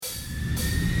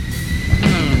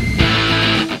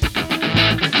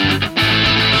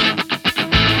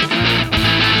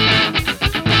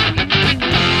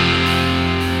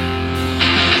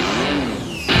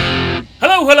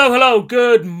Hello, hello,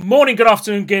 good morning, good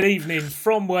afternoon, good evening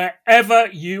from wherever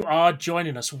you are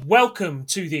joining us. Welcome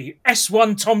to the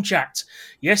S1 Tom Chat.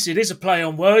 Yes, it is a play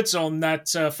on words on that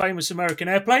famous American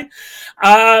airplane.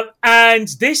 And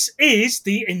this is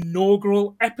the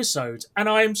inaugural episode. And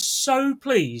I am so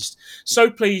pleased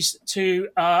to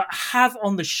have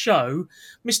on the show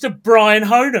Mr. Brian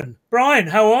Honan. Brian,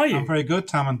 how are I'm you? very good,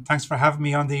 Tom, and thanks for having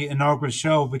me on the inaugural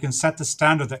show. We can set the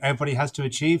standard that everybody has to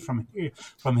achieve from here.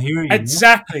 From here,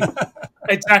 Exactly,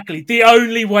 exactly. The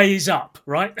only way is up,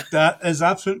 right? that is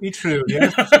absolutely true.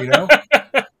 Yes.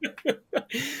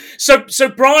 So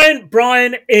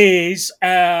Brian is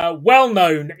well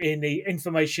known in the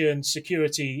information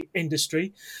security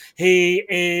industry.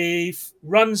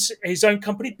 Runs his own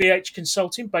company, BH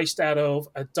Consulting, based out of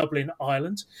Dublin,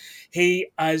 Ireland. He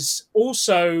has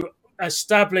also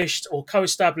established or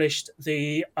co-established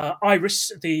the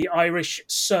Irish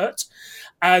CERT,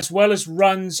 as well as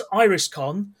runs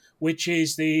IrisCon, which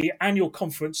is the annual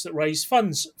conference that raised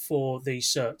funds for the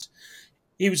CERT.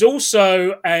 He was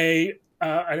also an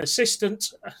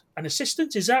assistant. An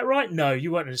assistant, is that right? No,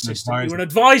 you weren't an An assistant. You were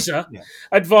advisor. an advisor. Yeah.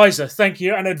 Advisor, thank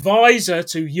you. An advisor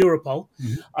to Europol.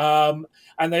 Mhm.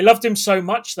 And they loved him so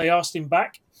much, they asked him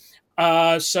back.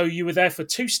 So you were there for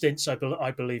two stints,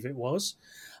 I believe it was.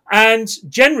 And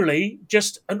generally,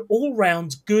 just an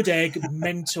all-round good egg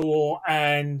mentor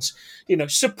and,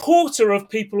 supporter of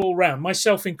people all round,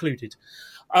 myself included.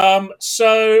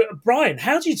 So, Brian,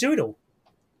 how do you do it all?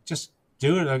 Just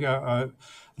do it. I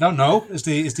don't know. Is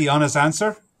the honest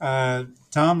answer,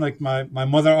 Tom? Like my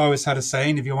mother always had a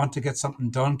saying: if you want to get something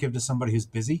done, give it to somebody who's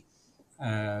busy,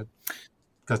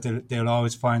 because they'll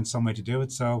always find some way to do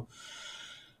it. So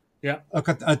Yeah. look,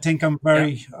 I think Yeah.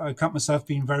 I count myself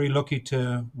being very lucky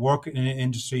to work in an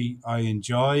industry I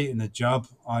enjoy, in a job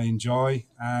I enjoy,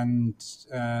 and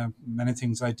many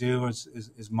things I do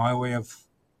is my way of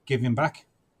giving back.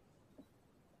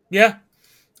 Yeah,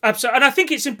 absolutely. And I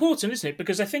think it's important, isn't it?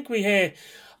 Because I think we hear,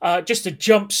 just to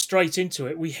jump straight into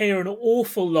it, we hear an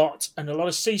awful lot and a lot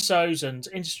of CISOs and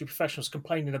industry professionals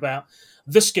complaining about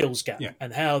the skills gap Yeah.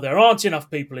 and how there aren't enough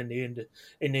people in the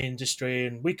industry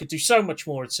and we could do so much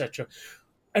more, etc.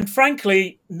 And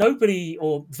frankly, nobody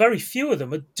or very few of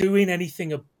them are doing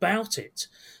anything about it.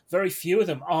 Very few of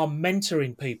them are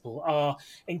mentoring people, are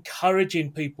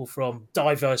encouraging people from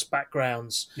diverse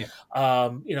backgrounds, Yeah.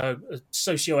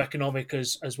 socioeconomic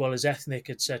as well as ethnic,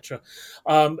 etc.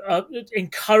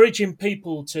 Encouraging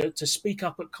people to speak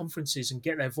up at conferences and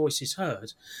get their voices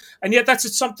heard. And yet,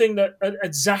 that's something that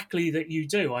exactly that you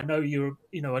do. I know you're,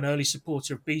 an early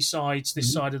supporter of B Sides this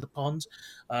Mhm. side of the pond.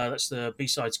 That's the B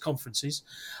Sides conferences.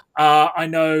 I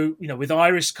know, with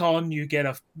IrisCon, you get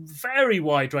a very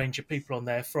wide range of people on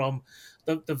there from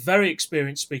the very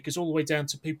experienced speakers all the way down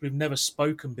to people who've never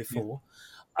spoken Yeah. before.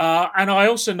 And I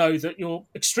also know that you're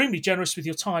extremely generous with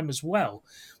your time as well.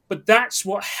 But that's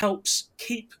what helps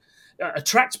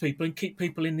attract people and keep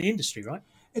people in the industry, right?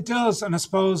 It does, and I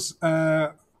suppose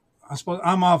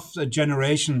I'm of a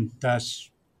generation that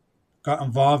got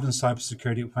involved in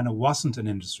cybersecurity when it wasn't an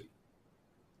industry.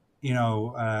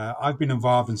 I've been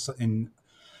involved in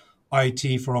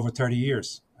IT for over 30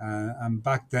 years. And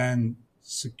back then,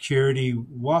 security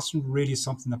wasn't really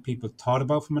something that people thought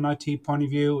about from an IT point of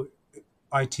view.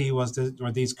 IT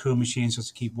were these cool machines just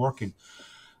to keep working.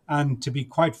 And to be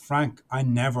quite frank, I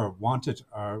never wanted,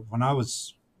 or when I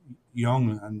was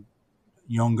young and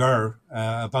younger,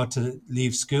 about to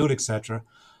leave school, etc.,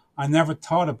 I never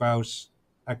thought about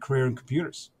a career in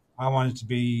computers. I wanted to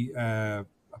be a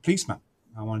policeman.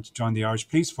 I wanted to join the Irish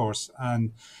Police Force.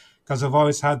 And because I've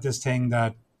always had this thing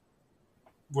that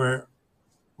we're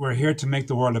we're here to make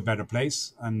the world a better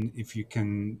place. And if you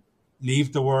can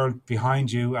leave the world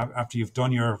behind you after you've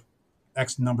done your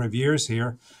X number of years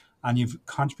here, and you've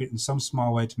contributed in some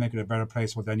small way to make it a better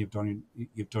place, well, then you've done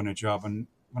your job. And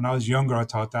when I was younger, I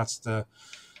thought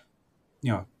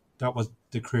you know that was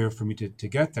the career for me to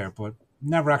get there, but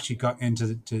never actually got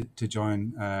into to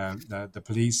join the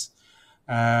police.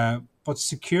 But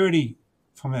security,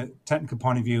 from a technical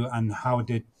point of view, and how it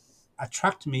did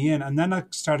attract me in, and then I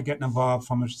started getting involved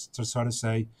from it to sort of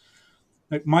say,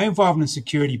 like, my involvement in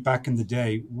security back in the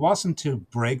day wasn't to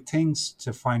break things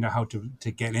to find out how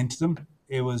to get into them.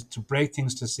 It was to break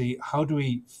things to see how do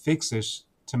we fix it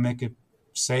to make it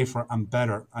safer and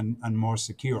better and more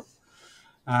secure.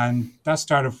 And that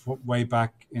started way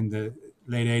back in the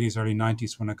late 80s, early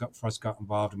 90s when I first got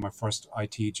involved in my first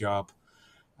IT job.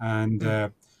 And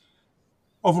Mm.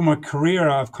 over my career,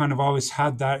 I've kind of always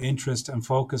had that interest and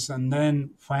focus. And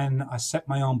then when I set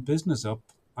my own business up,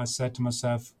 I said to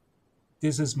myself,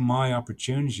 this is my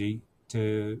opportunity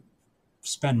to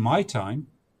spend my time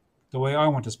the way I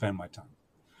want to spend my time.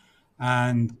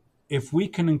 And if we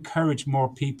can encourage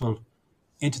more people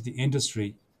into the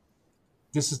industry,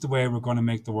 this is the way we're going to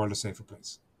make the world a safer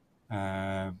place.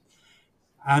 Uh,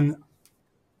 and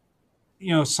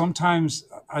sometimes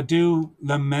I do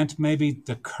lament maybe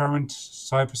the current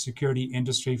cybersecurity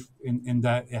industry in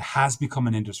that it has become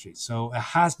an industry. So it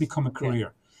has become a Yeah.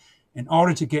 career. In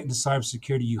order to get into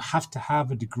cybersecurity, you have to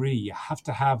have a degree, you have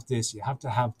to have this, you have to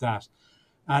have that,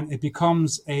 and uh, it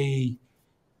becomes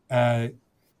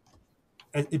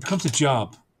a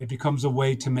job. It becomes a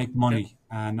way to make Yeah. money.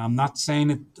 And I'm not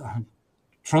saying it.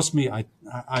 Trust me,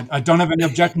 I don't have any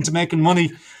objection to making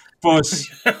money, but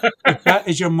if that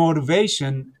is your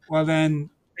motivation, well then,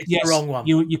 It's the yes, wrong one.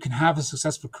 you can have a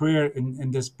successful career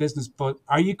in this business, but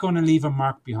are you going to leave a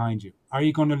mark behind you? Are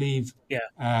you going to leave Yeah.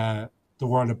 uh, the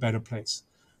world a better place?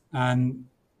 And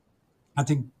I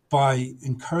think by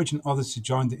encouraging others to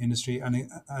join the industry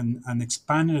and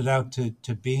expanding it out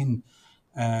to being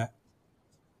uh,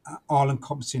 all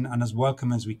encompassing and as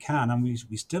welcome as we can, and we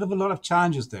still have a lot of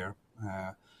challenges there,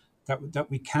 that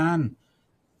we can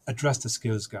address the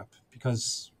skills gap,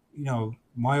 because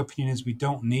my opinion is we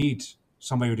don't need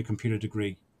somebody with a computer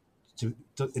degree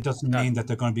it doesn't No. mean that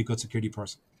they're going to be a good security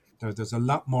person. There's a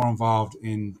lot more involved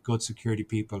in good security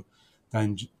people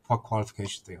than what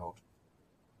qualifications they hold.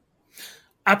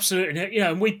 Absolutely,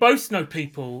 and we both know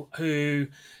people who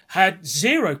had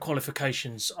zero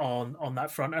qualifications on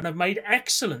that front and have made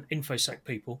excellent infosec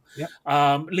people.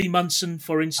 Yeah, Lee Munson,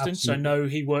 for instance, I absolutely. know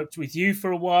he worked with you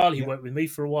for a while. He Yeah, worked with me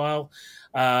for a while.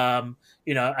 And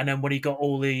then when he got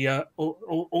all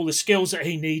the skills that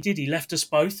he needed, he left us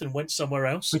both and went somewhere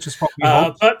else. which is what we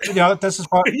hope. But This is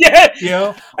what yeah, you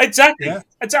know. exactly. Yeah,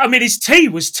 I mean, his tea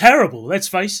was terrible. Let's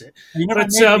face it. and you never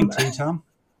But made me tea, Tom.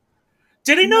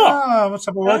 did he not? No, what's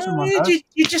up with words when one does?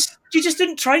 You just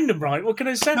didn't train them right. What can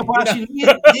I No, say? but You know.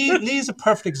 actually, Lee is a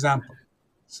perfect example.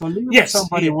 So Lee was Yes,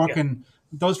 somebody yeah, working.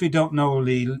 Those of you who don't know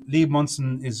Lee, Lee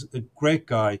Munson is a great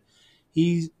guy.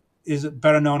 He is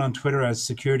better known on Twitter as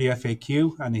Security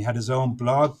FAQ, and he had his own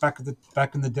blog back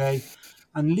in the day.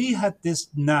 And Lee had this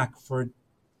knack for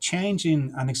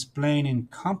changing and explaining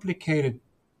complicated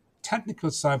technical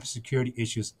cybersecurity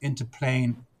issues into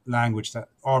plain language that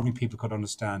ordinary people could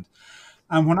understand.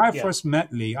 And when I yeah, first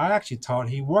met Lee, I actually thought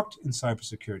he worked in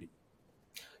cybersecurity.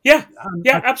 yeah, And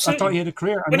yeah. I thought he Absolutely. had a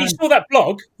career. And When you then, saw that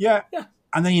blog, yeah, yeah,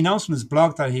 and then he announced on his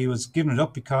blog that he was giving it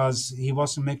up because he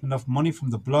wasn't making enough money from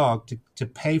the blog to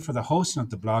pay for the hosting of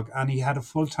the blog. And he had a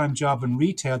full time job in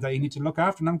retail that he needed to look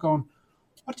after. And I'm going,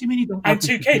 what do you mean you don't and work in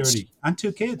two kids. security? And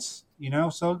two kids,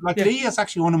 So, like, Yeah, Lee is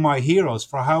actually one of my heroes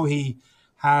for how he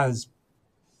has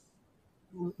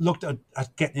looked at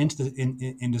getting into the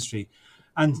industry.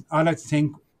 And I like to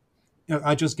think,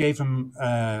 I just gave him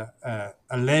a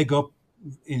leg up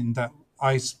in that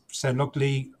I said, look,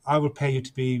 Lee, I will pay you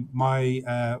to be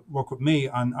my work with me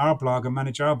on our blog and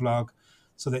manage our blog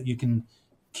so that you can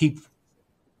keep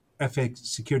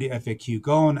security FAQ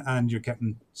going and you're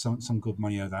getting some good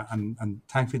money out of that. And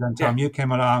thankfully then, yeah, Tom, you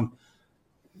came along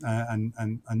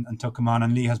and took him on,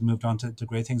 and Lee has moved on to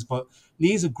great things. But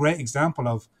Lee is a great example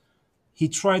of, he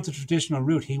tried the traditional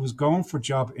route. He was going for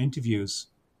job interviews,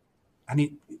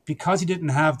 and because he didn't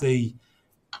have the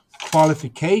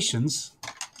qualifications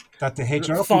that the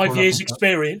HR people five were years looking for,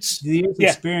 experience. the years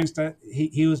Yeah, experience, that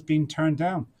he was being turned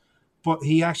down. But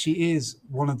he actually is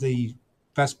one of the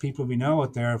best people we know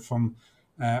out there, from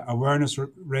awareness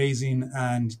raising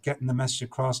and getting the message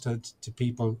across to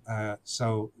people.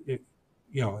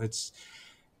 It's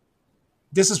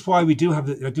this is why we do have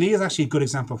like, Lee is actually a good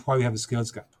example of why we have a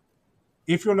skills gap.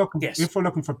 yes, If we're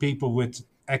looking for people with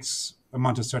X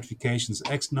amount of certifications,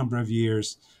 X number of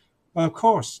years, well, of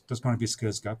course, there's going to be a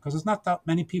skills gap because there's not that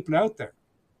many people out there.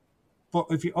 But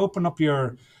if you open up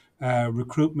your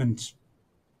recruitment,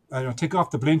 take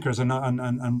off the blinkers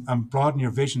and broaden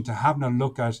your vision to having a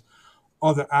look at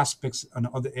other aspects and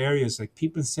other areas, like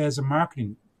people in sales and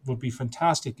marketing would be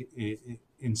fantastic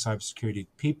in cybersecurity.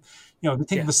 People, if you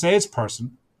think yeah, of a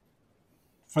salesperson,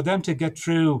 for them to get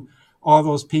through all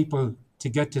those people to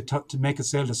get to make a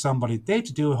sale to somebody, they have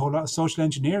to do a whole lot of social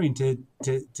engineering to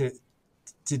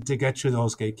get through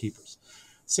those gatekeepers.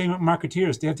 Same with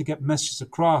marketeers; they have to get messages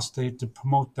across to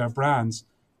promote their brands.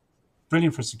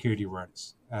 Brilliant for security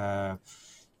awareness.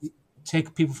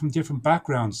 Take people from different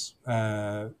backgrounds,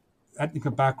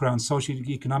 ethnic backgrounds,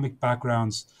 socio-economic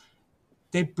backgrounds.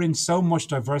 They bring so much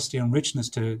diversity and richness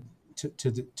to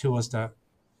us that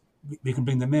we can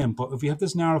bring them in. But if we have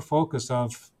this narrow focus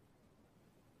of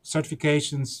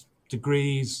certifications,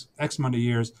 degrees, X amount of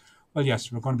years, well,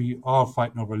 yes, we're going to be all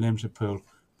fighting over a limited pool.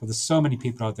 But there's so many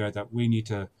people out there that we need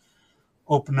to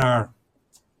open our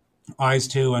eyes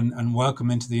to and welcome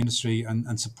into the industry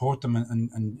and support them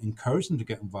and encourage them to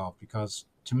get involved. Because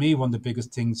to me, one of the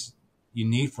biggest things you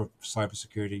need for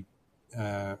cybersecurity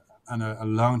uh, and a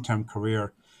long term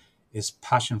career is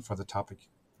passion for the topic.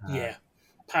 Uh, Yeah,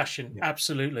 passion, yeah,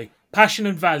 absolutely. Passion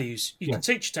and values. You can yes,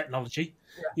 teach technology,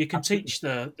 you can absolutely. teach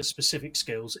the specific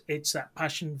skills. It's that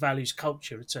passion, values,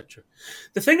 culture, etc.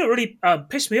 The thing that really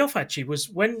pissed me off actually was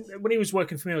when he was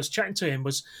working for me, I was chatting to him.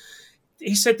 Was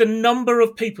he said the number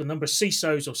of people, number of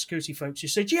CISOs or security folks who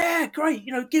said, "Yeah, great,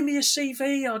 give me a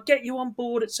CV, I'll get you on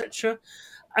board, etc."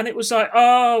 And it was like,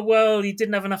 oh well, he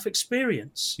didn't have enough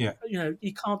experience. Yeah.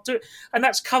 You can't do it, and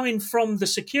that's coming from the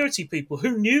security people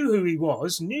who knew who he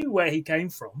was, knew where he came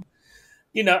from,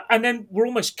 and then were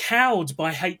almost cowed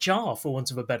by HR, for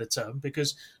want of a better term,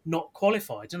 because not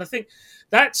qualified. And I think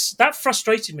that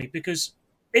frustrated me because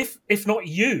if not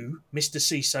you, Mister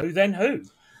CISO, then who?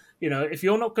 If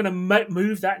you're not going to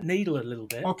move that needle a little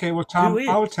bit, Okay, well, who Tom, I is?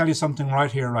 will tell you something right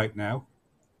here, right now.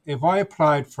 If I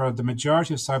applied for the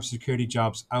majority of cybersecurity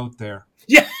jobs out there,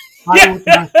 Yeah, I yeah. would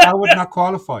not. I would not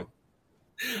qualify.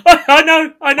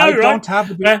 I I know, right? don't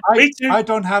have a Me too. I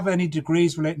don't have any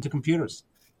degrees relating to computers.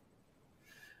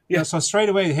 Yeah, So straight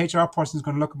away, the HR person is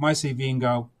going to look at my CV and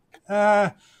go,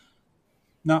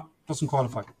 no, doesn't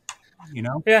qualify. You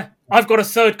know. yeah. I've got a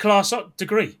third class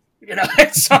degree.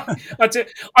 It's,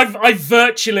 I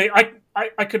virtually,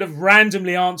 I could have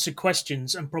randomly answered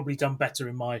questions and probably done better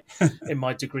in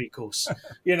my degree course.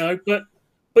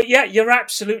 But yeah, you're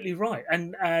absolutely right.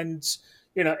 And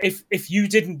if you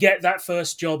didn't get that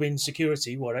first job in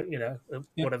security, Yeah.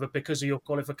 whatever, because of your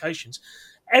qualifications,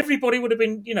 everybody would have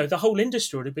been, the whole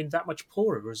industry would have been that much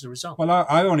poorer as a result. Well,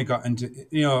 I only got into,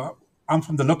 I'm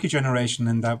from the lucky generation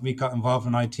in that we got involved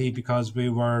in IT because we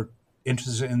were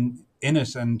interested in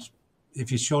it. And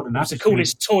if you showed an It was the aptitude,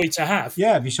 coolest toy to have.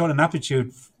 yeah, if you showed an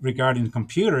aptitude regarding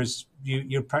computers,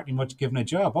 you're pretty much given a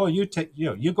job. Oh, you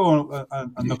go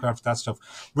and look after that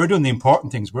stuff. We're doing the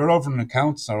important things. We're over in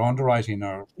accounts or underwriting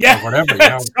or Yeah, whatever.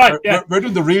 that's right. Yeah. We're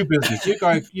doing the real business. You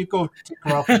go take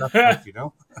her off with that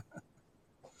stuff.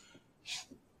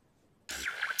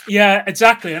 Yeah,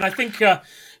 exactly. And I think the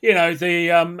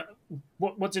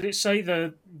what did it say?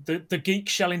 The geek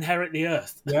shall inherit the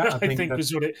earth. Yeah, I I think think was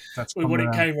that's what coming it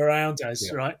around. came around as,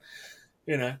 Yeah. right?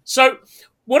 So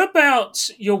what about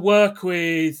your work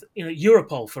with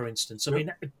Europol, for instance? I Yep.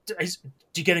 mean,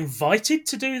 do you get invited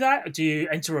to do that? Do you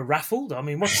enter a raffle? I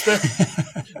mean, what's the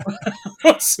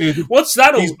what's what's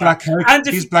that all about? And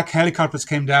if These black helicopters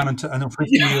came down and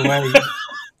pushed me away.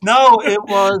 No, it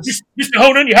was Mr.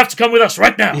 Honan, you have to come with us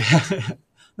right now. yeah.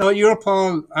 No,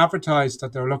 Europol advertised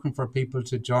that they were looking for people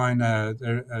to join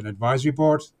an advisory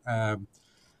board,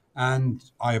 and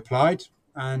I applied,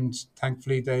 and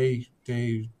thankfully they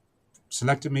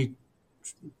selected me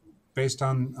based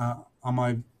on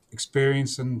my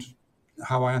experience and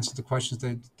how I answered the questions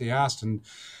they asked, and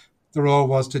the role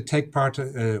was to take part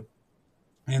in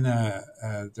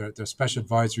their special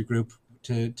advisory group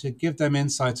to give them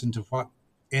insights into what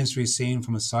industry is seeing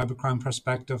from a cybercrime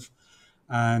perspective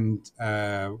and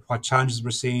what challenges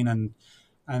we're seeing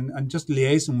and just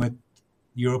liaising with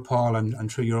Europol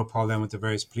and through Europol then with the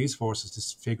various police forces to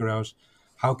figure out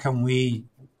how can we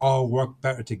all work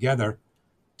better together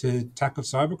to tackle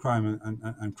cybercrime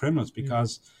and criminals Mm,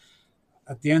 because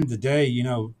at the end of the day,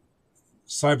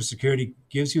 cybersecurity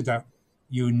gives you that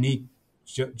unique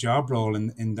job role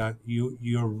in that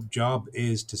your job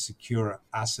is to secure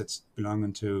assets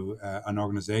belonging to an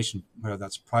organization, whether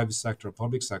that's private sector or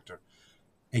public sector,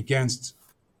 against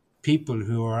people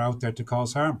who are out there to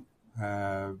cause harm.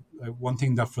 One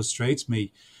thing that frustrates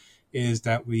me is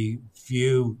that we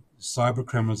view cyber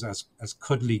criminals as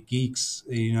cuddly geeks,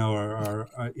 yeah,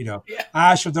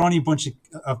 sure, they're only a bunch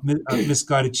of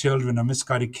misguided children or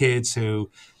misguided kids who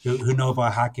know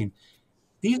about hacking.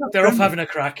 These are they're off criminals. having a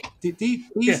crack.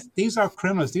 Yeah, These are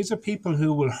criminals. These are people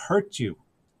who will hurt you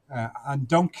and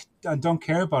don't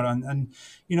care about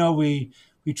it.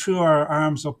 We threw our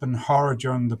arms up in horror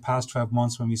during the past 12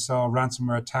 months when we saw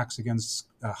ransomware attacks against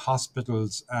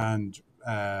hospitals and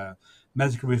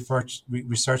medical research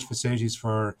facilities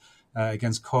for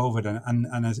against COVID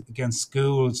and against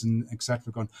schools and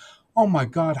etc. Going, oh my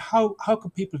God, how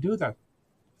could people do that?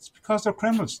 It's because they're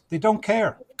criminals. They don't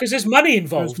care. because there's money There's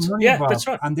involved. money Yeah, that's involved,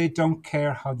 right. and they don't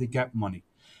care how they get money.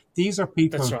 These are That's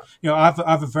people. right.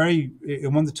 I've a very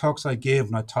in one of the talks I give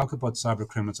when I talk about cyber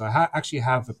criminals. Actually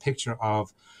have a picture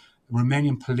of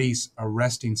Romanian police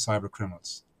arresting cyber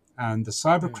criminals, and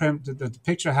Mm. the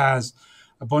picture has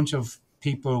a bunch of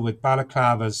people with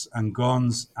balaclavas and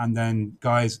guns, and then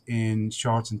guys in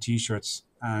shorts and t-shirts.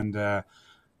 And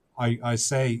I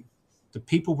say the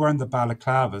people wearing the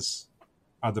balaclavas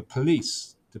are the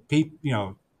police. The people,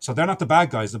 so they're not the bad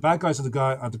guys. The bad guys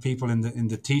are the people in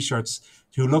the t-shirts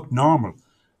who look normal.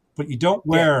 But you don't Yeah.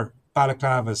 wear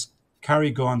balaclavas,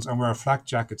 carry guns, and wear flak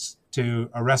jackets to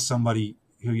arrest somebody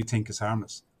who you think is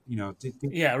harmless.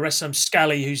 Yeah, arrest some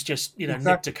scally who's just nicked a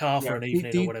Exactly. car for Yeah, an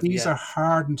evening or whatever. these Yeah, are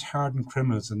hardened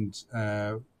criminals, and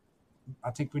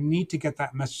I think we need to get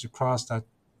that message across that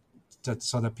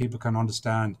so that people can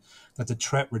understand that the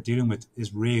threat we're dealing with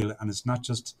is real, and it's not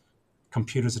just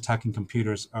computers attacking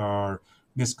computers or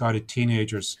misguided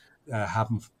teenagers or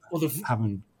the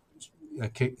having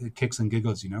kicks and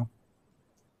giggles.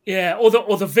 yeah, or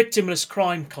the victimless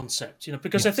crime concept.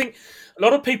 Because I Yes. think a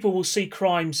lot of people will see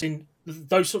crimes in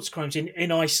those sorts of crimes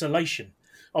in isolation.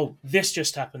 Oh, this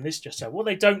just happened. This just happened. What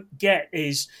they don't get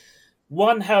is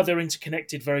one, how they're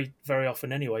interconnected very very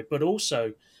often anyway, but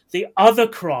also the other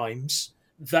crimes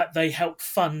that they help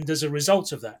fund as a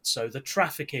result of that. So the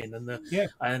trafficking and Yeah.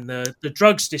 the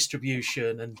drugs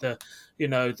distribution and the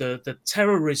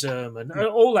terrorism and Yeah.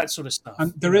 all that sort of stuff.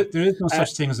 And there is no Uh,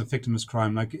 such thing as a victimless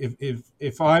crime. Like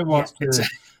if I yeah, was to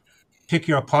pick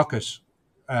your pocket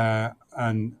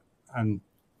and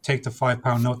take the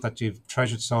 £5 note that you've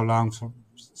treasured so long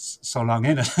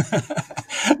in it.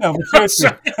 No, but seriously,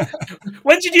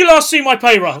 when did you last see my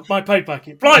pay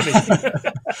packet? Blimey!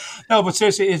 no, but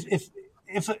seriously,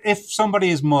 if somebody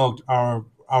is mugged or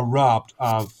robbed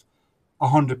of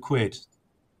 100 quid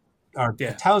or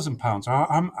Yeah, £1,000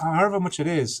 or however much it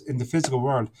is in the physical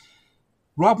world,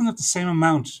 robbing of the same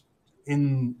amount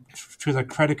through their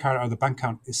credit card or the bank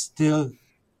account is still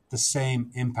the same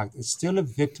impact. It's still a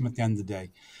victim at the end of the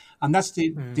day, and that's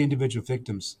the individual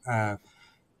victims.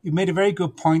 You made a very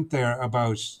good point there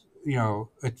about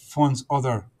it funds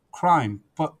other crime,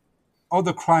 but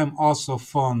other crime also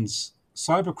funds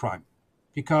cybercrime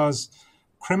because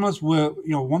criminals will,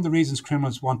 one of the reasons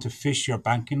criminals want to fish your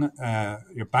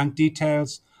your bank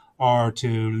details or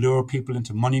to lure people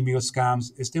into money mule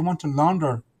scams is they want to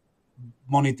launder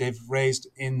money they've raised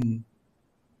in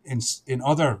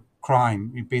other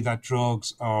crime, be that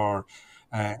drugs or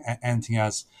anything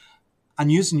else,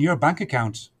 and using your bank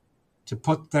account to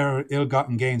put their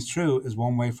ill-gotten gains through is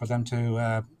one way for them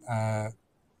to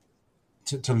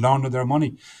launder their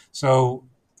money. So,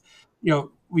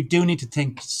 we do need to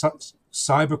think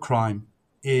cybercrime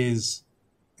it's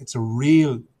a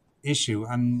real issue,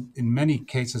 and in many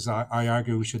cases, I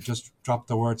argue we should just drop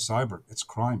the word cyber. It's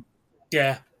crime,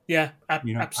 yeah, yeah. and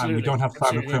we don't Absolutely, have cyber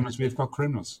absolutely. criminals; we've got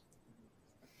criminals.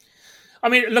 I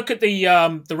mean, look at the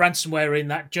ransomware in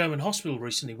that German hospital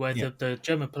recently, where Yeah. the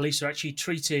German police are actually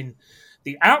treating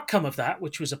the outcome of that,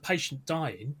 which was a patient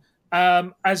dying,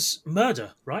 as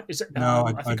murder. Right? Is it? No,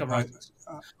 I think I'm right.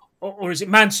 I Or is it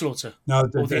manslaughter, no,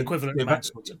 or the equivalent of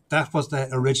manslaughter? that was the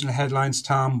original headlines,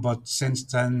 Tom. But since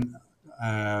then,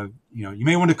 you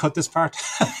may want to cut this part.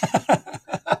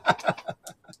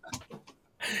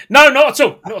 No, not at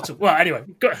all. Not at all. Well, anyway,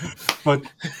 go. But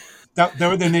there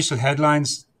were the initial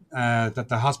headlines that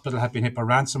the hospital had been hit by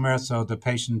ransomware, so the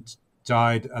patient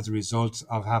died as a result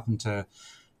of having to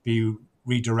be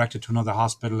redirected to another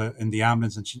hospital in the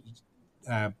ambulance,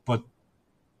 but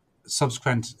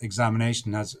subsequent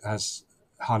examination has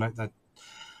highlighted that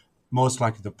most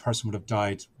likely the person would have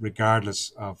died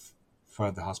regardless of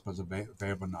whether the hospital is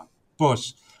available or not.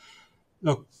 But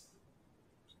look,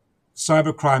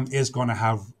 cybercrime is going to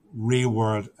have real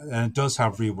world, and it does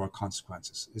have real world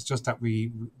consequences. It's just that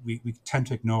we tend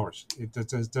to ignore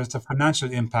there's the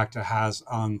financial impact it has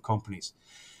on companies.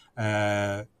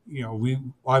 I've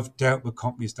dealt with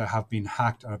companies that have been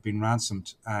hacked or have been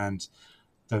ransomed, and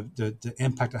the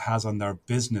impact it has on their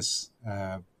business,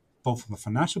 both from a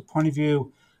financial point of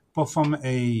view, but from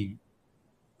a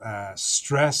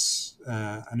stress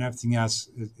and everything else,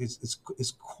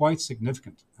 is quite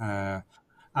significant.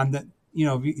 And that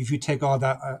if you take all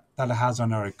that it has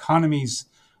on our economies,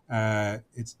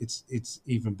 it's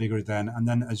even bigger then. And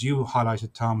then, as you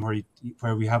highlighted, Tom,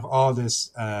 where we have all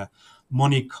this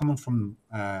money coming from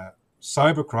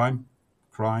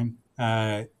crime,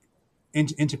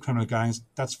 into criminal gangs,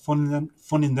 that's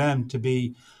funding them to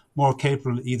be more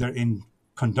capable either in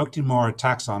conducting more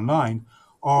attacks online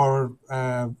or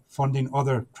funding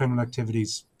other criminal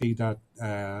activities, be that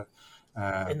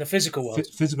In the physical world.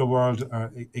 physical world,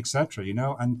 etc.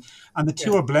 And the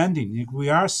two Yeah, are blending. We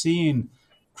are seeing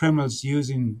criminals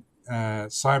using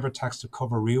cyber attacks to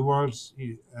cover real world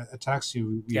attacks.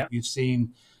 yeah. You've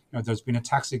seen, there's been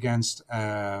attacks against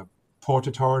port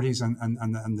authorities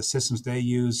and the systems they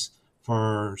use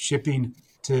for shipping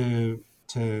to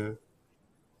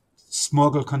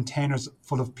smuggle containers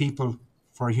full of people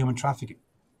for human trafficking.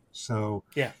 So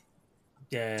Yeah.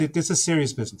 Yeah, This is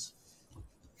serious business.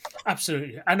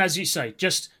 absolutely. And as you say,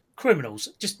 just criminals.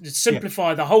 Just Yeah,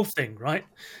 simplify the whole thing, right?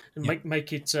 And yeah,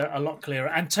 make it a lot clearer,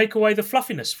 and take away the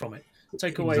fluffiness from it.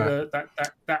 Take away exactly.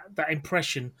 that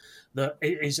impression that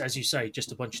it is, as you say,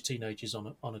 just a bunch of teenagers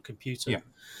on a computer. Yeah.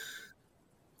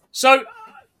 So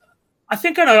I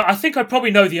think I know. I think I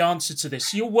probably know the answer to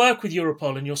this. You work with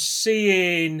Europol, and you're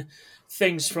seeing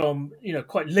things from,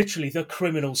 quite literally the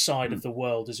criminal side of the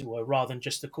world, as it were, rather than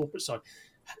just the corporate side.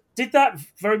 Did that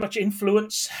very much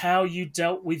influence how you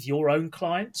dealt with your own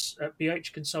clients at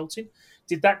BH Consulting?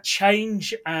 Did that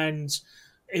change and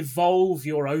evolve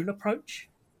your own approach?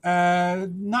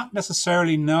 Not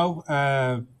necessarily, no.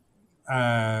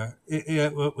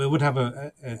 It would have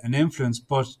an influence,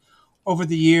 but over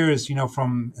the years,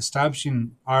 from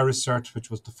establishing Iris Search, which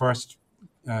was the first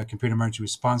computer emergency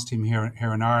response team here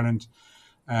in Ireland,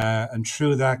 and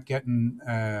through that, getting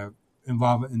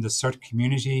involved in the CERT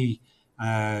community,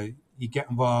 you get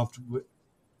involved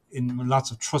in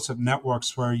lots of trusted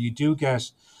networks where you do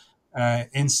get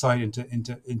insight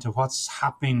into what's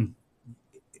happening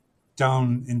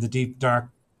down in the deep dark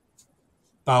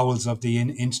bowels of the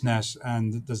internet,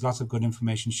 and there's lots of good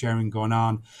information sharing going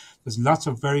on. There's lots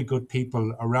of very good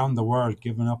people around the world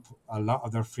giving up a lot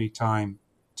of their free time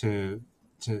to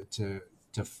to to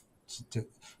to to,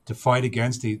 to fight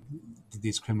against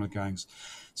these criminal gangs.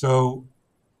 So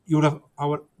I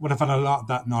would have had a lot of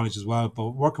that knowledge as well.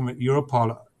 But working with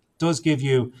Europol does give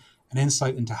you an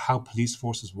insight into how police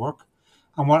forces work.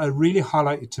 And what it really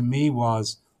highlighted to me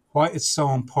was why it's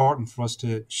so important for us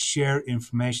to share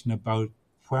information about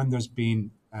when there's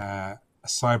been a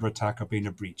cyber attack or been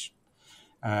a breach.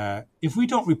 If we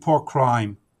don't report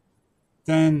crime,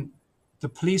 then the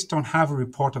police don't have a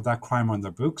report of that crime on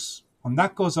their books. And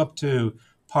that goes up to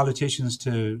politicians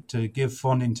to give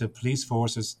funding to police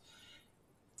forces.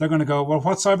 They're going to go, well,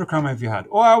 what cybercrime have you had?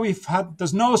 Oh,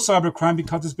 there's no cybercrime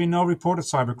because there's been no reported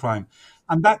cybercrime.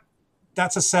 And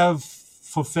that's a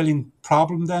self-fulfilling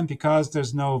problem then, because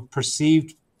there's no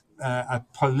perceived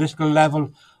at political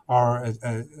level or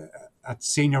at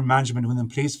senior management within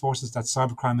police forces that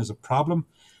cybercrime is a problem.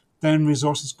 Then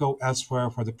resources go elsewhere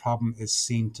where the problem is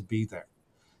seen to be there.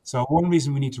 So one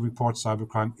reason we need to report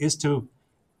cybercrime is to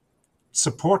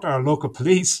support our local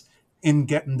police in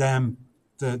getting them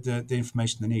the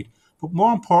information they need. But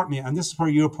more importantly, and this is where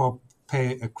Europol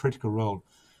play a critical role,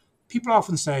 people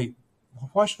often say,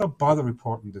 why should I bother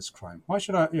reporting this crime? Why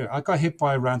should I? I got hit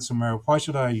by ransomware. Why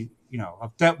should I?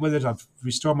 I've dealt with it. I've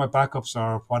restored my backups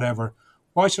or whatever.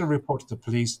 Why should I report to the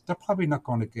police? They're probably not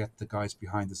going to get the guys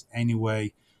behind this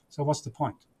anyway. So what's the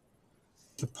point?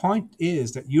 The point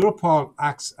is that Europol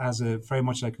acts as a very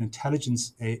much like an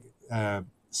intelligence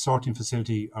sorting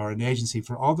facility or an agency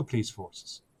for all the police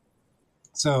forces.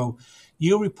 So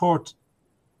you report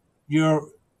your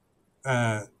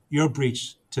your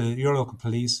breach to your local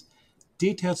police.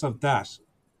 Details of that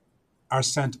are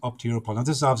sent up to Europol. Now,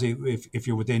 this is obviously if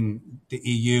you're within the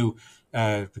EU,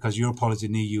 because Europol is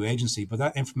an EU agency, but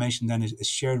that information then is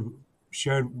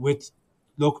shared with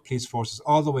local police forces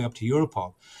all the way up to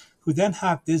Europol, who then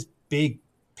have this big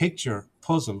picture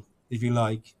puzzle, if you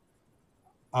like,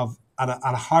 of at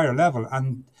a higher level.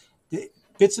 And the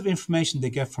bits of information they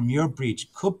get from your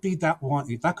breach could be that one.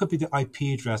 That could be the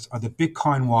IP address or the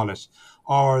Bitcoin wallet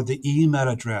or the email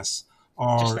address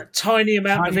Just or that tiny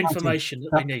amount of tiny thing information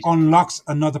that they that need. unlocks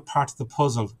another part of the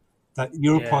puzzle that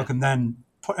Europol Yeah. can then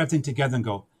put everything together and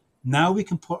go, now we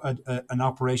can put an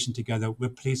operation together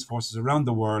with police forces around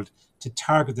the world to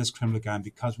target this criminal gang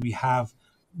because we have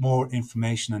more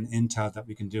information and intel that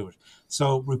we can do it.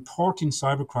 So reporting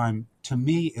cybercrime to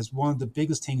me is one of the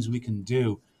biggest things we can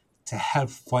do to help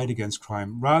fight against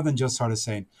crime, rather than just sort of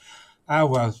saying,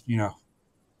 well,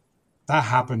 that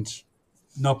happened.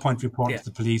 No point reporting Yeah. to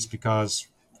the police because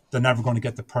they're never going to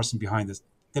get the person behind this.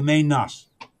 They may not,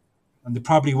 and they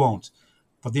probably won't.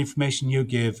 But the information you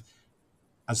give,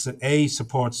 as A,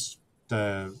 supports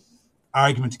the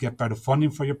argument to get better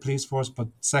funding for your police force, but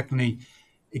secondly,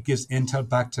 it gives intel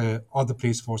back to other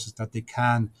police forces that they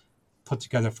can put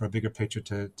together for a bigger picture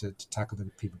to tackle the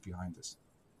people behind this.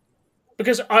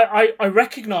 Because I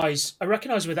recognize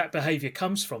where that behaviour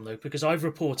comes from, though, because I've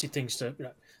reported things to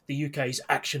the UK's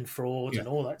action fraud Yeah, and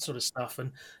all that sort of stuff,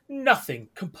 and nothing,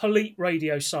 complete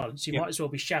radio silence. You yeah, might as well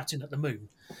be shouting at the moon.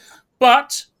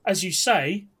 But as you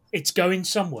say, it's going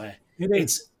somewhere. it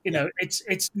is. Yeah,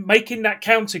 It's making that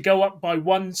counter go up by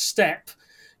one step,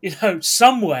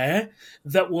 somewhere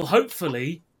that will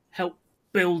hopefully help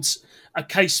build a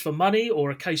case for money or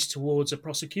a case towards a yeah,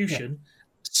 prosecution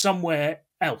somewhere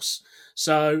else.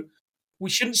 So we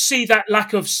shouldn't see that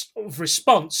lack of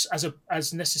response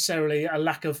as necessarily a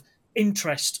lack of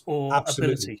interest or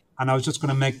Absolutely. ability. And I was just going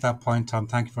to make that point, Tom.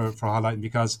 Thank you for highlighting,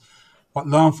 because what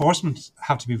law enforcement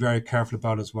have to be very careful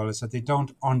about as well is that they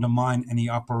don't undermine any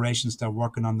operations they're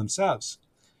working on themselves.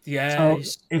 So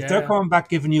Yes, if they're yeah, coming back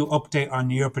giving you update on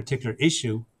your particular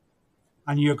issue,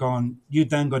 and you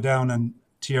then go down and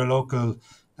to your local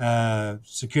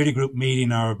security group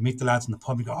meeting or meet the lads in the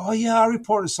pub, you go, oh yeah, I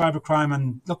reported cybercrime,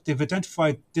 and look, they've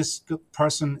identified this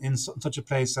person in such a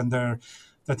place, and they're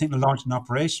thinking of launching an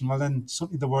operation. Well, then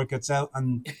suddenly the word gets out,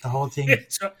 and the whole thing,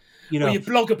 It's right. you Or know, you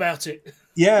blog about it.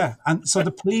 yeah, and so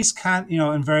the police can't,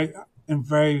 in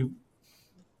very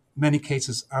many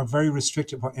cases are very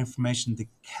restricted what information they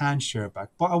can share back.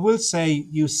 But I will say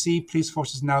you see police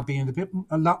forces now being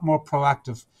a lot more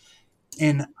proactive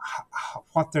in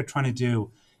what they're trying to do,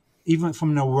 even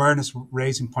from an awareness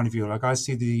raising point of view. Like I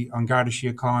see the An Garda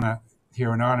Síochána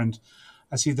here in Ireland,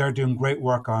 I see they're doing great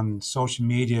work on social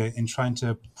media in trying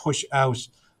to push out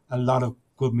a lot of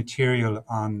good material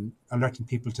on alerting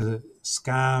people to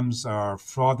scams or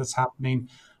fraud that's happening,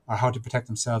 or how to protect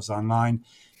themselves online.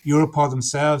 Europol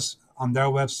themselves on their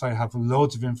website have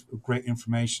loads of great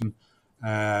information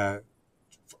uh,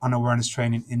 on awareness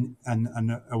training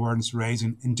and awareness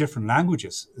raising in different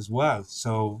languages as well.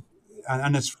 So,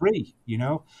 and it's free,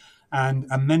 and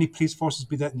many police forces,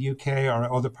 be that in the UK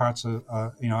or other parts of,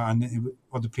 and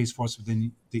other police forces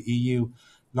within the EU,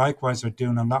 likewise are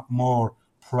doing a lot more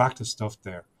proactive stuff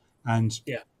there, and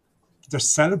Yeah. they're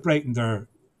celebrating their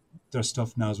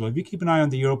stuff now as well. If you keep an eye on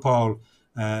the Europol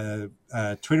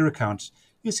Twitter account,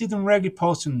 you see them regularly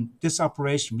posting this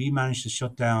operation. We managed to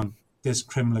shut down this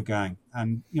criminal gang,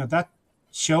 and that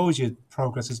shows you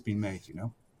progress has been made.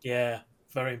 Yeah,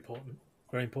 very important.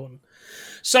 Very important.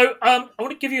 So, I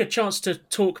want to give you a chance to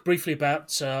talk briefly about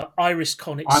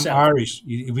IrisCon I'm itself. Irish.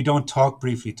 We don't talk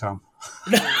briefly, Tom.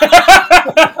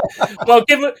 Well,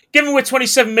 given we're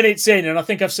 27 minutes in, and I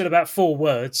think I've said about 4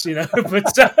 words, but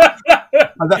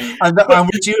I'm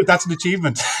with you. That's an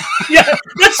achievement. yeah,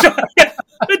 that's right. Yeah,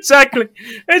 exactly,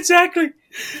 exactly.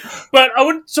 But I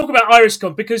want to talk about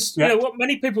IrisCon because Yeah. what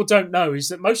many people don't know is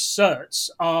that most certs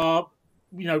are,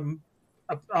 you know,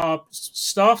 are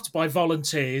staffed by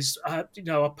volunteers. Are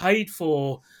paid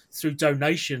for through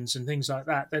donations and things like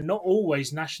that. They're not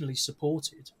always nationally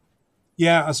supported.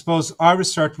 Yeah, I suppose our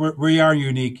research, we are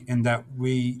unique in that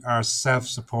we are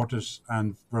self-supported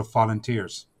and we're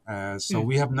volunteers. So Mm.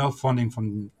 we have no funding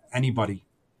from anybody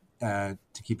to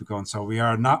keep it going. So we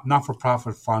are not for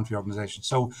profit voluntary organisation.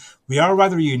 So we are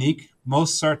rather unique.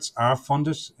 Most certs are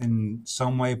funded in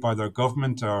some way by their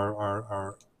government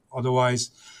or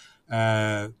otherwise.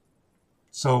 Uh,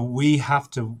 so we have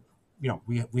to,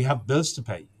 we have bills to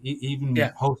pay, even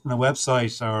Yeah, hosting a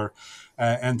website or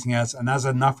anything else. And as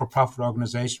a not for profit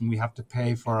organisation, we have to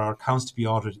pay for our accounts to be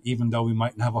audited, even though we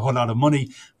mightn't have a whole lot of money.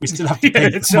 We still have to yeah,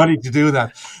 pay money to do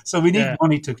that. So we need yeah,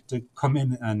 money to come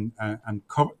in and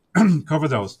cover cover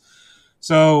those.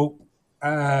 So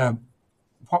uh,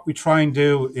 what we try and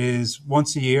do is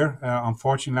once a year.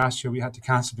 Unfortunately, last year we had to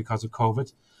cancel because of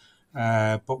COVID.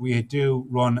 But we do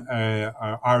run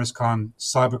our IrisCon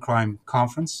Cybercrime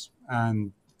Conference,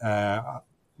 and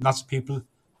lots of people,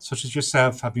 such as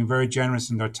yourself, have been very generous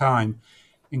in their time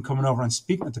in coming over and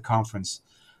speaking at the conference.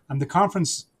 And the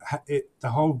conference, the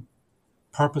whole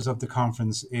purpose of the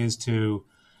conference is to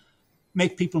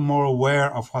make people more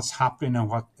aware of what's happening and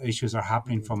what issues are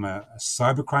happening from a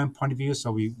cybercrime point of view.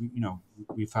 So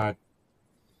we've had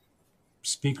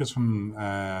speakers from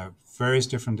various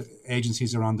different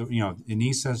agencies around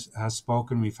ENISA has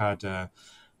spoken. We've had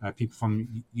people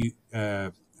from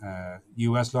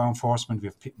U.S. law enforcement.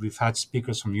 We've had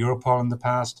speakers from Europol in the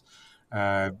past,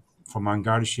 from An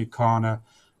Garda Síochána.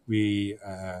 We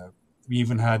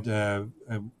even had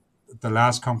the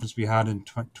last conference we had in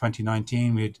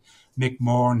 2019. We had Mick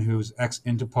Moran, who's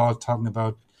ex-Interpol, talking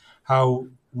about how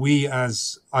we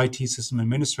as IT system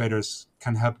administrators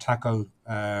can help tackle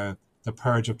the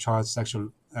purge of child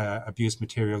sexual abuse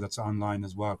material that's online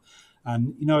as well.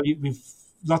 And we've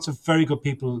lots of very good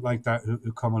people like that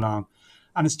who come along,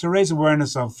 and it's to raise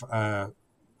awareness of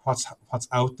what's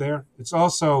out there. It's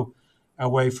also a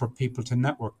way for people to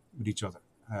network with each other.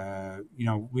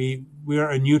 We're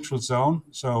a neutral zone,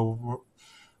 so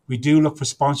we do look for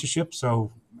sponsorship.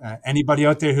 So anybody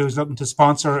out there who's looking to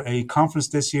sponsor a conference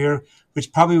this year,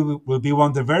 which probably will be one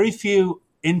of the very few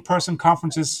in-person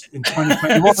conferences in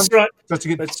 2021. that's right. Just to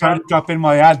get That's sorry right. to drop in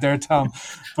my ad there, Tom,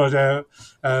 but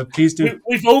please do,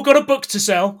 We've all got a book to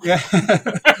sell. yeah,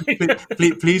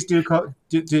 please do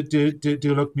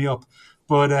look me up.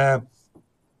 But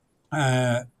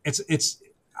it's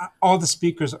all the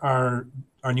speakers are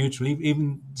neutral.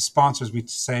 Even the sponsors, we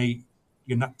say,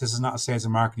 This is not a sales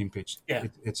and marketing pitch. Yeah.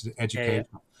 It's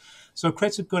educational. So it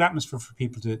creates a good atmosphere for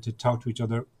people to talk to each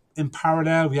other. In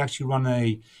parallel, we actually run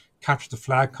a capture the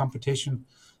flag competition,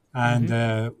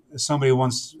 and somebody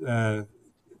once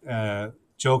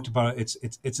joked about it.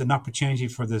 It's an opportunity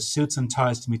for the suits and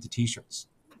ties to meet the t-shirts.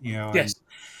 Yes.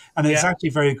 And it's actually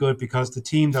very good because the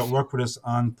team that work with us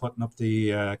on putting up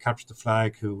the capture the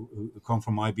flag, who come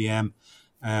from IBM,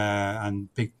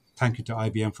 and big thank you to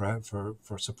IBM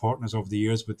for supporting us over the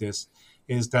years with this,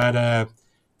 is that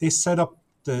they set up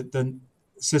the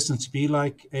system to be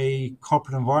like a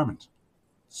corporate environment.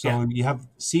 So you have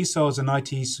CISOs and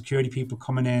IT security people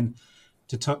coming in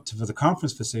for the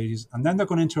conference facilities, and then they're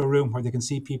going into a room where they can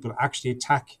see people actually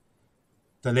attack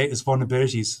the latest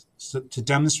vulnerabilities to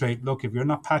demonstrate, look, if you're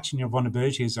not patching your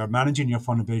vulnerabilities or managing your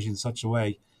vulnerabilities in such a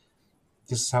way,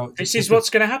 this is what's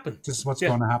going to happen. This is what's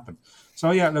going to happen.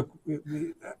 So look,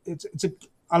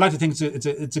 I like to think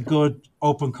it's a good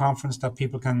open conference that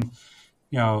people can,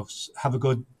 have a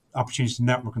good opportunity to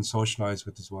network and socialize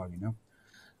with as well.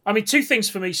 I mean, two things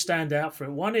for me stand out for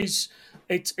it. One is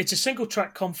it's a single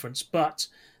track conference, but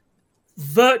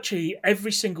virtually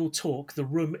every single talk, the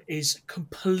room is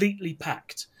completely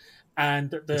packed,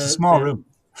 and it's a small room.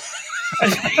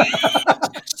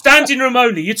 Standing room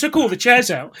only. You took all the chairs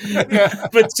out,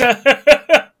 but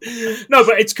no,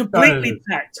 but it's completely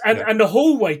packed, and the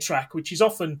hallway track, which is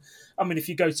often, I mean, if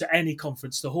you go to any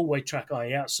conference, the hallway track,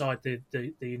 outside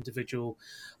the individual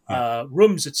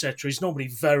rooms, etc., is normally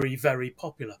very, very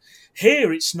popular.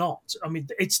 Here, it's not. I mean,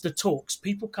 it's the talks.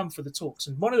 People come for the talks,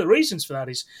 and one of the reasons for that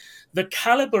is the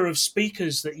caliber of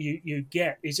speakers that you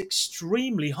get is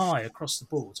extremely high across the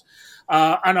board.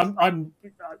 And I'm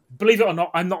believe it or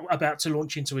not, I'm not about to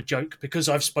launch into a joke because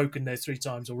I've spoken there 3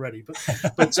 times already.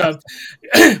 But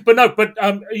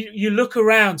you look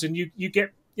around and you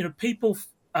get people.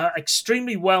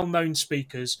 Extremely well-known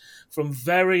speakers from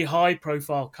very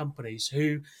high-profile companies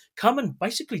who come and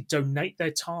basically donate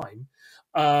their time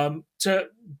to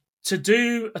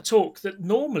do a talk that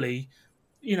normally,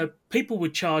 people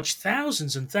would charge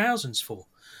thousands and thousands for.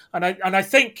 And I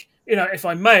think, if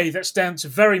I may, that's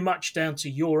very much down to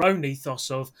your own ethos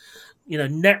of,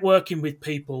 networking with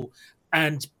people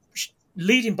and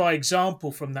leading by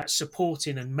example from that,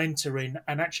 supporting and mentoring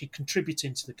and actually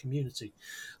contributing to the community.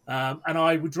 And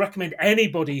I would recommend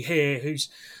anybody here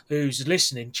who's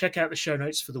listening, check out the show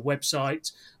notes for the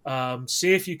website,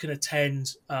 see if you can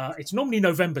attend. It's normally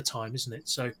November time, isn't it?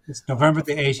 So it's November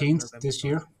the 18th this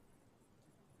year.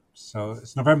 So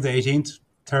it's November the 18th,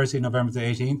 Thursday, November the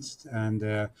 18th.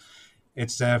 And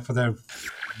it's for the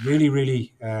really,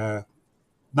 really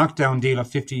knockdown deal of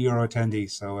 €50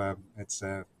 attendees. So it's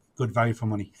good value for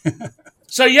money.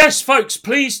 So yes, folks,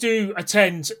 please do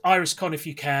attend IrisCon if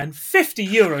you can.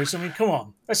 €50. I mean, come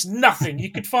on, that's nothing.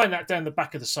 You could find that down the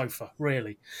back of the sofa,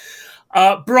 really.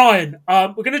 Brian,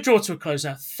 we're going to draw to a close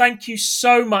now. Thank you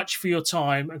so much for your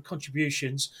time and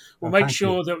contributions. We'll make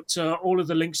sure that all of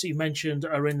the links that you mentioned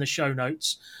are in the show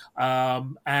notes,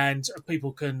 and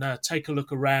people can take a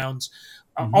look around.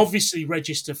 Obviously,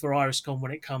 register for IrisCon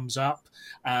when it comes up,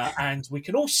 and we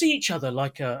can all see each other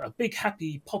like a big,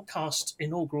 happy podcast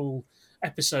inaugural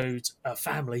episode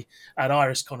family at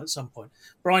IrisCon at some point.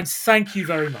 Brian, thank you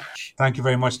very much. Thank you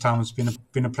very much, Tom. It's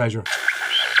been a pleasure.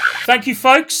 Thank you,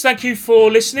 folks. Thank you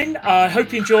for listening. I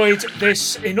hope you enjoyed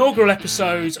this inaugural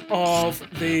episode of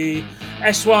the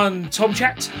S1 Tom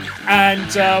Chat,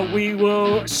 and we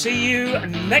will see you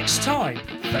next time.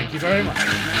 Thank you very much.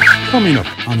 Coming up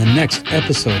on the next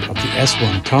episode of the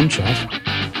S1 Tom Chat,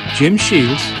 Jim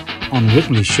Shields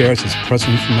unwittingly shares his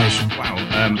personal information. Wow,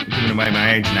 giving away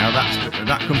my age now.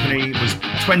 That company was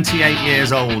 28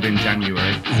 years old in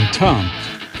January. And Tom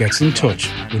gets in touch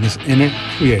with his inner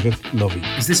creative lovey.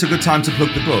 Is this a good time to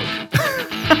plug the book?